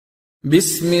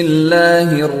بسم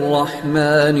الله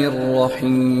الرحمن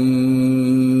الرحيم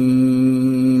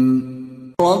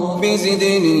رب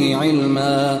زدني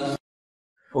علما.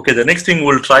 Okay, the next thing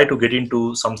we'll try to get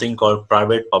into something called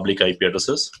private public IP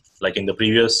addresses. Like in the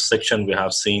previous section, we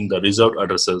have seen the reserved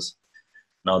addresses.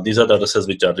 Now these are the addresses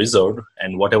which are reserved,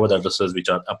 and whatever the addresses which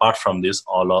are apart from this,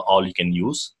 all you can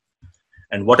use.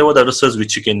 And whatever the addresses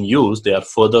which you can use, they are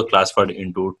further classified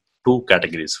into two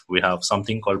categories. We have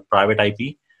something called private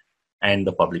IP and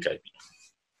the public IP.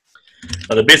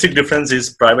 Now the basic difference is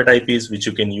private IPs which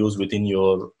you can use within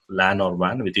your LAN or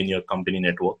WAN, within your company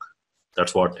network.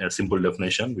 That's what a simple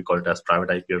definition, we call it as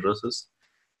private IP addresses.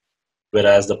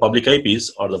 Whereas the public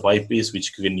IPs are the IPs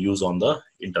which you can use on the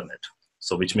internet.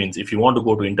 So which means if you want to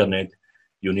go to internet,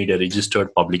 you need a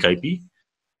registered public IP.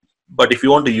 But if you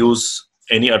want to use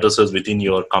any addresses within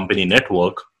your company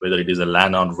network, whether it is a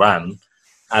LAN or WAN,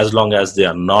 as long as they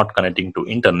are not connecting to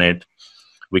internet,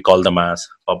 we call them as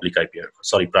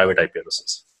private IP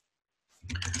addresses.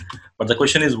 But the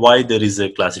question is why there is a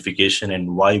classification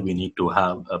and why we need to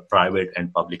have a private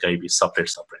and public IP separate.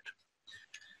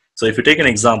 So if you take an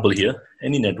example here,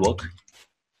 any network,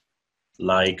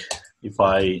 like if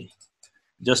I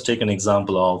just take an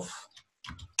example of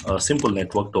a simple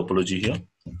network topology here.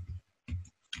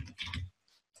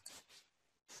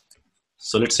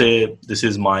 So let's say this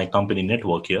is my company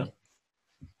network here.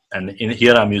 And in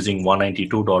here, I'm using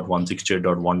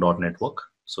 192.168.1. network.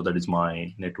 So that is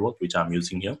my network, which I'm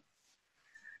using here.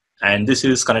 And this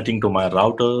is connecting to my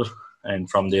router. And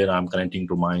from there, I'm connecting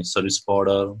to my service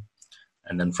provider.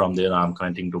 And then from there, I'm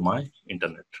connecting to my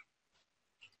internet.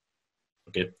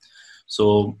 Okay.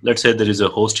 So let's say there is a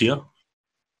host here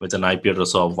with an IP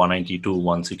address of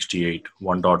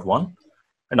 192.168.1.1.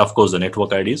 And of course, the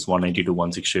network ID is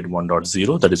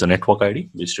 192.168.1.0. That is a network ID,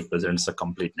 which represents the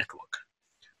complete network.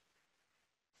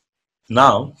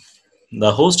 Now,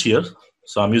 the host here,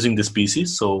 so I'm using this PC.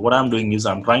 So what I'm doing is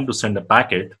I'm trying to send a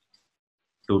packet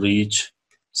to reach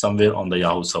somewhere on the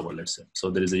Yahoo server, let's say. So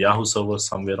there is a Yahoo server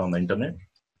somewhere on the internet.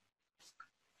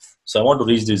 So I want to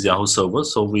reach this Yahoo server.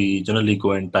 So we generally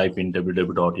go and type in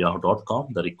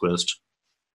www.yahoo.com, the request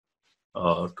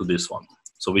to this one.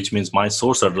 So which means my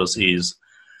source address is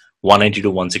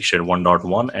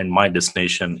 192.168.1.1 and my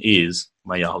destination is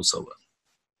my Yahoo server.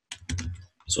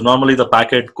 So normally the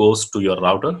packet goes to your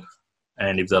router,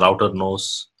 and if the router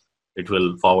knows, it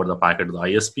will forward the packet to the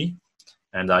ISP,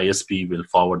 and the ISP will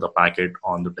forward the packet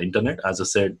on the internet. As I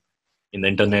said, in the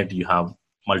internet you have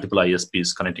multiple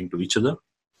ISPs connecting to each other.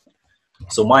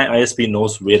 So my ISP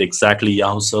knows where exactly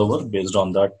Yahoo server. Based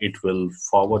on that, it will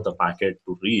forward the packet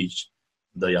to reach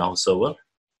the Yahoo server,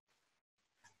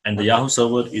 and the Yahoo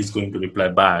server is going to reply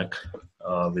back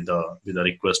with a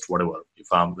request, whatever. If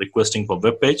I'm requesting for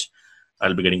web page,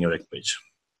 I'll be getting a web page.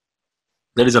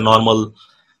 That is a normal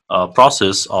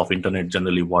process of internet,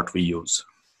 generally what we use.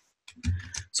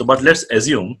 So, but let's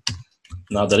assume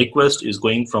now the request is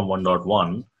going from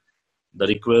 1.1. The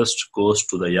request goes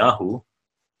to the Yahoo.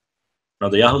 Now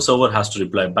the Yahoo server has to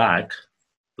reply back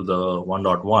to the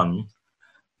 1.1.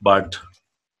 But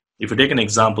if you take an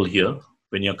example here,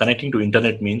 when you're connecting to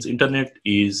internet, means internet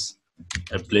is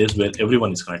a place where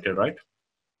everyone is connected, right?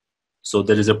 So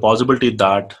there is a possibility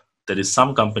that there is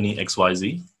some company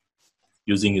XYZ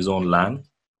using his own LAN,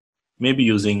 maybe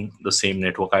using the same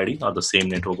network ID or the same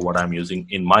network what I'm using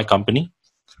in my company.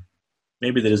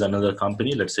 Maybe there is another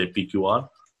company, let's say PQR,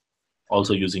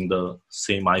 also using the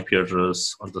same IP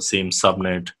address or the same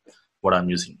subnet what I'm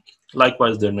using.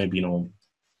 Likewise, there may be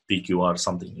PQR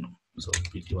something, So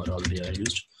PQR already I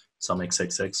used some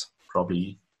XXX,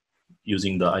 probably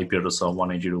using the IP address of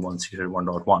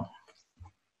 192.168.1.1.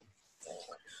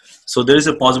 So there is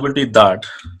a possibility that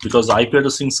because the IP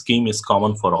addressing scheme is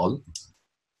common for all,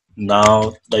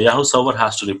 now the Yahoo server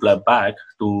has to reply back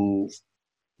to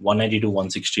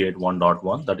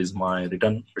 192.168.1.1. That is my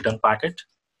return packet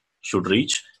should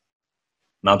reach.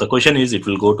 Now the question is, it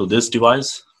will go to this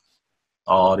device,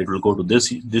 or it will go to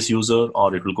this user,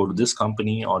 or it will go to this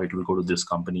company, or it will go to this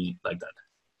company, like that.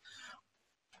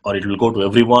 Or it will go to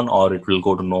everyone, or it will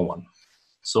go to no one.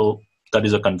 So that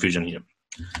is a confusion here.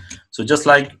 So just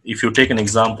like if you take an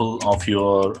example of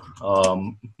your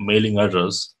mailing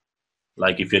address,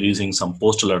 like if you're using some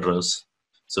postal address,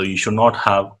 so you should not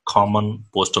have common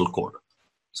postal code.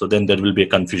 So then there will be a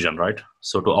confusion, right?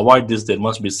 So to avoid this, there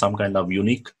must be some kind of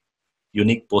unique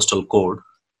postal code.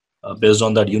 Based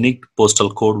on that unique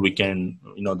postal code, we can,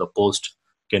 the post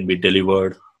can be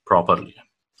delivered properly.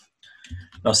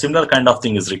 Now similar kind of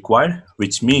thing is required,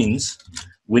 which means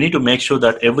we need to make sure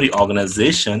that every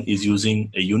organization is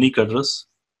using a unique address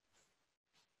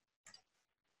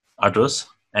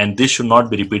and this should not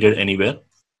be repeated anywhere.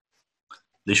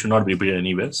 This should not be repeated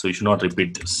anywhere, so you should not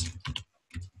repeat this.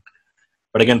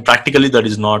 But again, practically that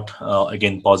is not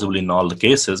again possible in all the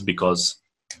cases, because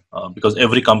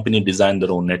every company designed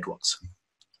their own networks.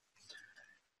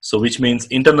 So which means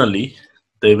internally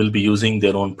they will be using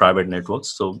their own private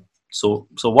networks. So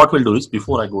what we'll do is,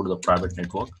 before I go to the private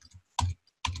network,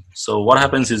 so what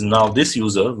happens is, now this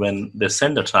user, when they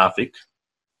send the traffic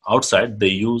outside, they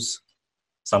use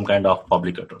some kind of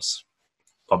public address,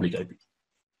 public IP.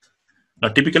 Now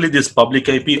typically this public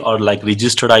IP are like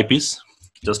registered IPs,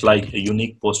 just like a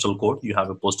unique postal code. You have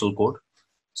a postal code.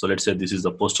 So let's say this is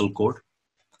the postal code.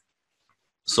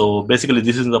 So basically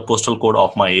this is the postal code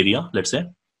of my area, let's say,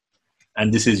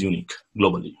 and this is unique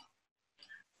globally.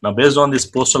 Now based on this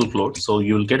postal code, so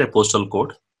you will get a postal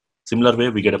code. Similar way,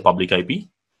 we get a public IP.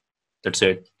 Let's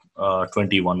say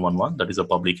 2111, that is a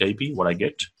public IP, what I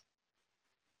get.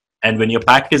 And when your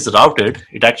packet is routed,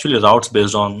 it actually routes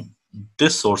based on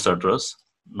this source address,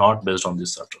 not based on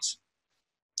this address.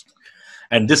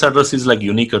 And this address is like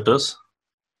unique address,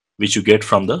 which you get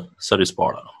from the service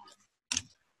provider.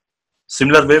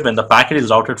 Similar way, when the packet is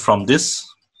routed from this,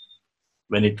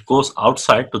 when it goes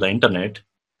outside to the internet,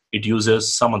 it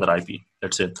uses some other IP,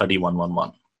 let's say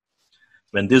 3111.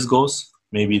 When this goes,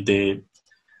 maybe they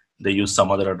use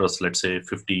some other address, let's say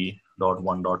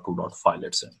 50.1.2.5,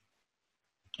 let's say.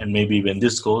 And maybe when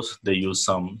this goes, they use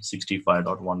some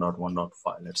 65.1.1.5,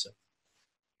 let's say,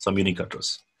 some unique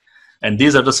address. And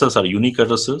these addresses are unique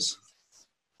addresses.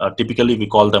 Typically, we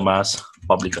call them as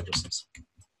public addresses.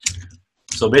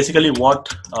 So basically what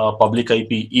public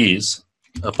IP is,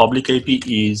 a public IP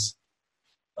is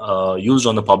used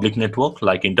on the public network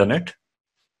like internet,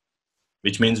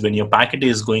 which means when your packet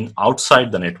is going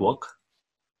outside the network,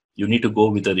 you need to go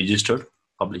with a registered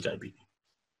public IP.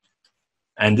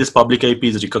 And this public IP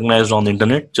is recognized on the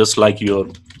internet, just like your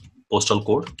postal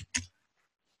code.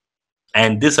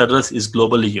 And this address is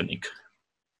globally unique,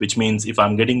 which means if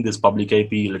I'm getting this public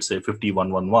IP, let's say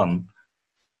 5111,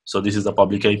 so this is the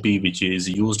public IP which is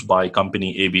used by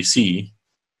company ABC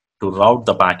to route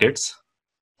the packets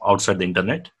outside the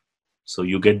internet. So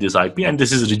you get this IP, and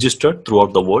this is registered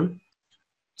throughout the world.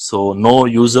 So no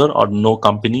user or no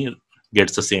company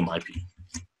gets the same IP.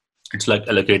 It's like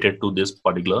allocated to this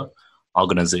particular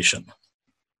organization.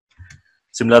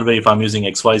 Similar way, if I'm using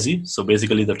XYZ, so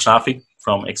basically the traffic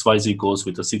from XYZ goes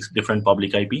with a 6 different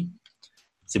public IP.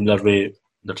 Similar way,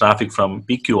 the traffic from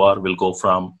PQR will go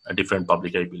from a different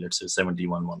public IP, let's say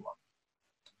 7111,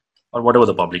 or whatever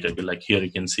the public IP. Like here,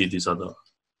 you can see these are the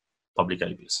public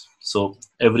IPs. So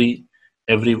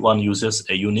everyone uses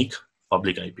a unique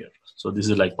public IP address. So this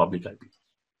is like public IP.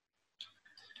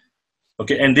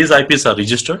 Okay, and these IPs are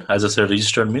registered. As I said,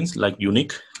 registered means like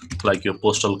unique, like your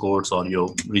postal codes or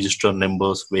your registered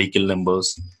numbers, vehicle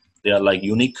numbers. They are like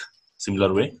unique,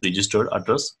 similar way, registered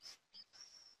address.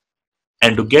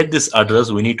 And to get this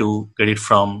address, we need to get it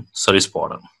from service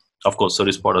provider. Of course,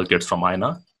 service provider gets from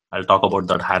INA. I'll talk about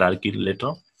that hierarchy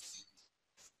later.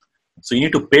 So you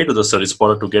need to pay to the service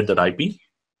provider to get that IP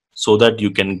so that you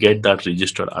can get that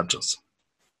registered address.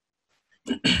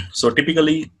 So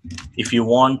typically, if you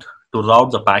want to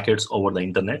route the packets over the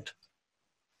internet,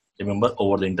 remember,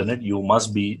 over the internet, you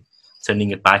must be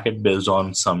sending a packet based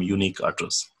on some unique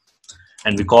address.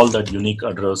 And we call that unique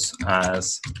address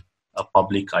as a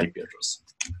public IP address.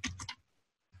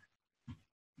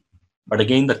 But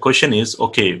again, the question is,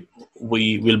 okay,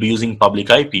 we will be using public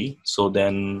IP. So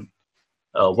then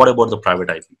what about the private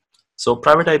IP? So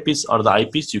private IPs are the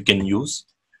IPs you can use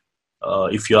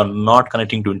if you are not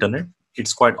connecting to internet.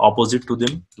 It's quite opposite to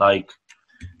them. Like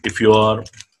if you are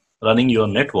running your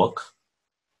network,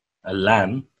 a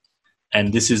LAN,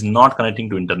 and this is not connecting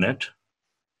to internet,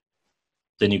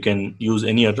 then you can use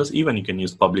any address. Even you can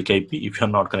use public IP if you're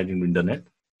not connecting to internet.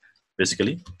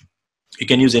 Basically, you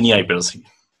can use any IP address.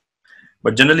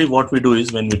 But generally what we do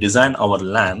is, when we design our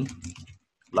LAN,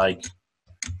 like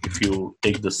if you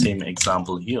take the same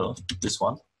example here, this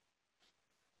one.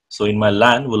 So in my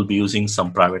LAN, we'll be using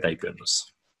some private IP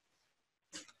address.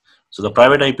 So the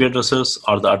private IP addresses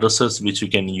are the addresses which you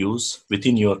can use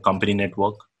within your company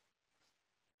network.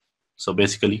 So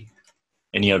basically,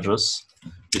 any address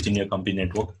within your company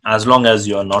network, as long as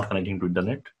you are not connecting to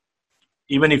internet.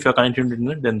 Even if you're connecting to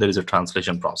internet, then there is a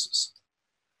translation process.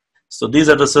 So these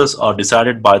addresses are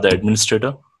decided by the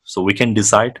administrator. So we can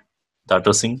decide the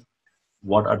addressing,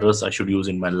 what address I should use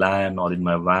in my LAN or in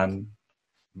my WAN,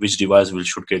 which device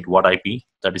should get what IP.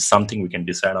 That is something we can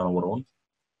decide on our own.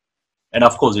 And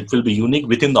of course, it will be unique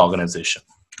within the organization.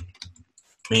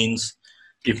 Means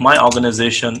if my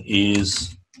organization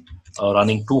is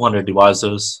running 200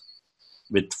 devices,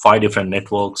 with 5 different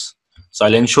networks. So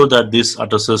I'll ensure that these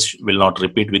addresses will not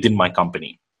repeat within my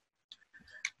company.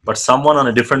 But someone on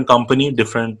a different company,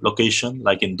 different location,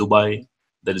 like in Dubai,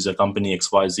 there is a company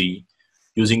XYZ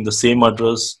using the same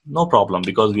address, no problem,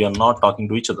 because we are not talking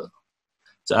to each other.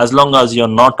 So as long as you're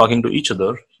not talking to each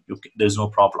other, there's no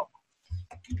problem.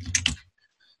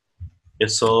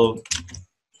 Yes, so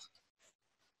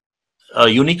a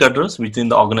unique address within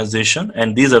the organization,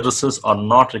 and these addresses are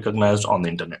not recognized on the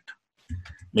internet.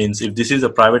 Means if this is a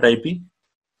private IP,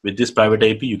 with this private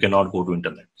IP, you cannot go to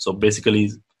internet. So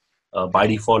basically, by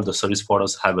default, the service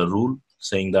providers have a rule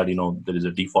saying that there is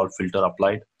a default filter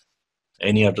applied.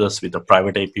 Any address with a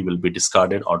private IP will be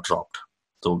discarded or dropped.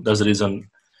 So that's the reason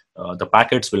the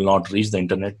packets will not reach the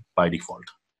internet by default.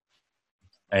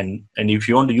 And if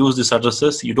you want to use these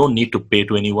addresses, you don't need to pay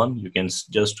to anyone. You can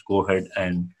just go ahead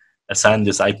and assign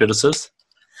this IP addresses.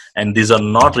 And these are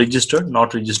not registered.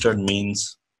 Not registered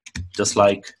means just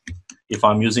like if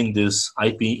I'm using this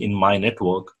IP in my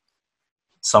network,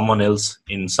 someone else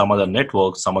in some other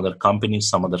network, some other company,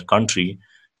 some other country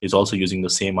is also using the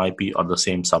same IP or the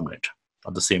same subnet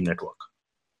or the same network.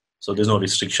 So there's no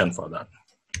restriction for that.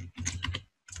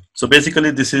 So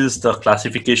basically, this is the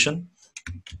classification.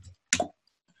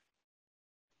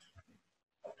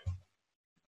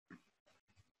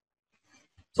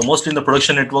 So mostly in the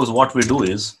production networks, what we do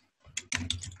is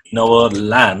in our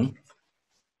LAN,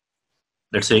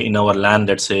 let's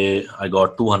say I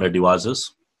got 200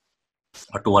 devices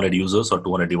or 200 users or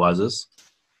 200 devices.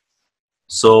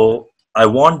 So I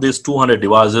want these 200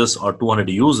 devices or 200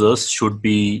 users should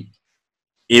be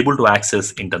able to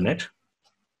access internet.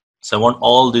 So I want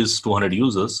all these 200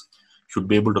 users should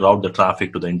be able to route the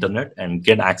traffic to the internet and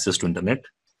get access to internet,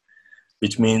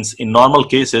 which means in normal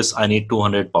cases, I need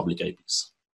 200 public IPs.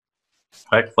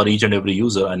 Right? For each and every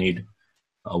user, I need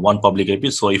one public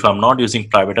IP. So if I'm not using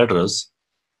private address,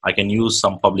 I can use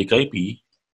some public IP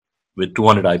with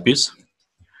 200 IPs.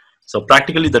 So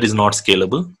practically that is not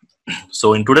scalable.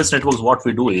 So in today's networks, what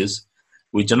we do is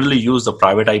we generally use the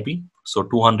private IP. So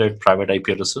 200 private IP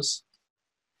addresses.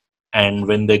 And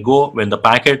when the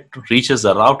packet reaches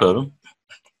the router,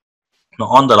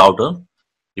 on the router,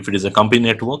 if it is a company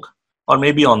network or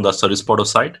maybe on the service provider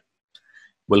side,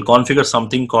 we'll configure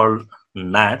something called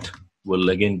NAT. We'll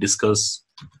again discuss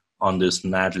on this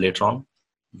NAT later on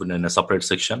in a separate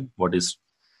section. What is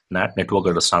NAT? Network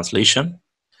address translation.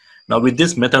 Now with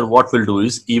this method, what we'll do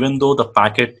is even though the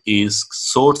packet is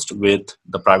sourced with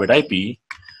the private IP,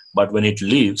 but when it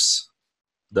leaves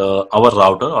our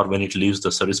router or when it leaves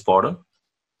the service provider,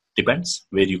 depends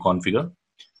where you configure.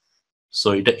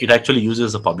 So it actually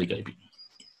uses the public IP,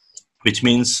 which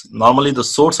means normally the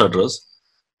source address,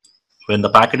 when the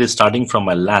packet is starting from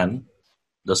a LAN,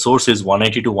 the source is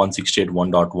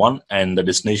 192.168.1.1 and the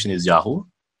destination is Yahoo.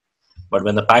 But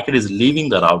when the packet is leaving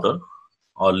the router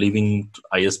or leaving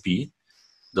ISP,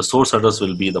 the source address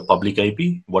will be the public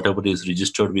IP, whatever is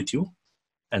registered with you,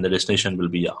 and the destination will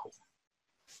be Yahoo.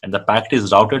 And the packet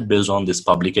is routed based on this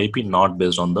public IP, not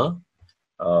based on the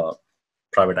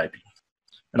private IP.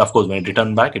 And of course, when it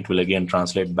returns back, it will again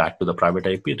translate back to the private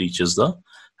IP, reaches the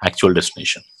actual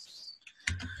destination.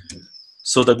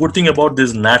 So the good thing about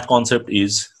this NAT concept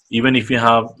is even if you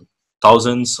have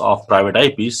thousands of private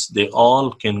IPs, they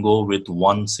all can go with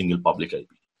one single public IP.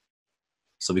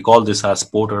 So we call this as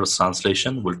port address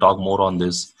translation. We'll talk more on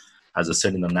this, as I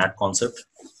said, in the NAT concept.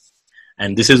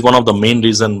 And this is one of the main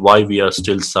reasons why we are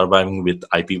still surviving with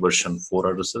IP version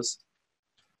 4 addresses.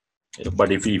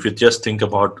 But if you just think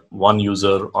about one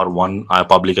user or one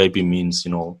public IP means,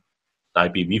 the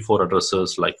IPv4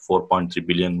 addresses like 4.3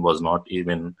 billion was not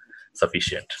even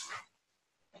sufficient.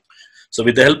 So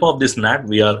with the help of this NAT,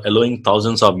 we are allowing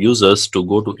thousands of users to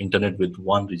go to internet with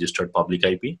one registered public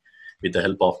IP with the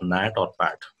help of NAT or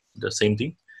PAT. The same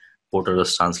thing, port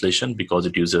address translation, because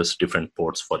it uses different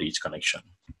ports for each connection.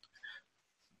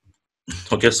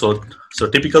 Okay, so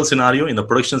typical scenario in the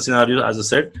production scenario, as I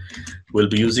said, we'll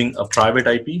be using a private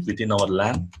IP within our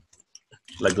LAN,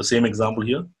 like the same example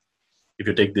here. If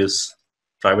you take this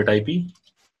private IP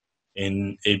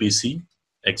in ABC,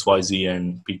 XYZ,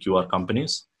 and PQR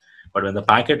companies, but when the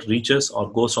packet reaches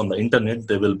or goes on the internet,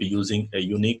 they will be using a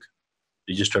unique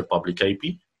registered public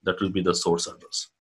IP that will be the source address.